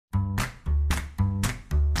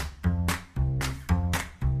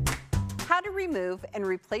how to remove and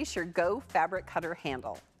replace your Go fabric cutter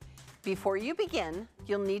handle. Before you begin,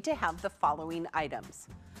 you'll need to have the following items: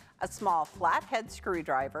 a small flathead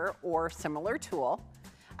screwdriver or similar tool,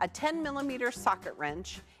 a 10mm socket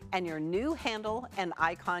wrench, and your new handle and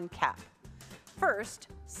icon cap. First,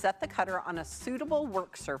 set the cutter on a suitable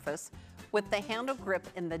work surface with the handle grip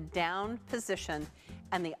in the down position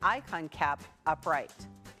and the icon cap upright.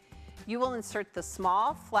 You will insert the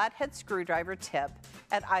small flathead screwdriver tip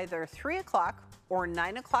at either 3 o'clock or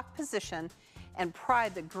 9 o'clock position and pry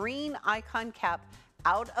the green icon cap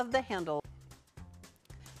out of the handle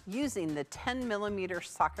using the 10mm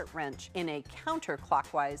socket wrench in a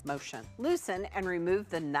counterclockwise motion. Loosen and remove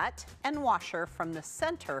the nut and washer from the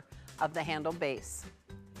center of the handle base.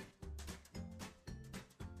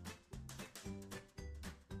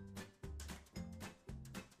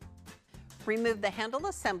 Remove the handle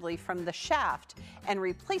assembly from the shaft and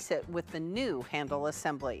replace it with the new handle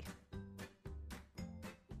assembly.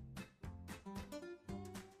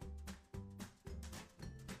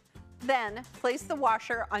 Then, place the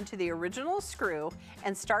washer onto the original screw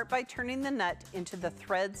and start by turning the nut into the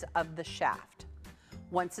threads of the shaft.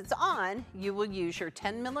 Once it's on, you will use your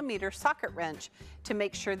 10mm socket wrench to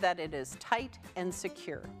make sure that it is tight and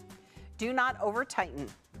secure. Do not over-tighten.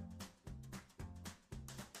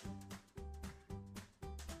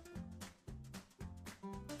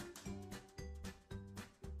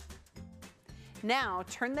 Now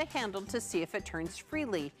turn the handle to see if it turns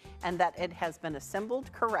freely and that it has been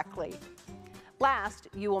assembled correctly. Last,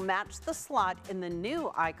 you will match the slot in the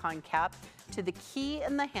new icon cap to the key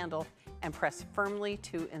in the handle and press firmly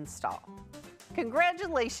to install.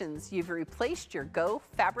 Congratulations, you've replaced your Go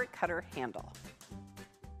fabric cutter handle.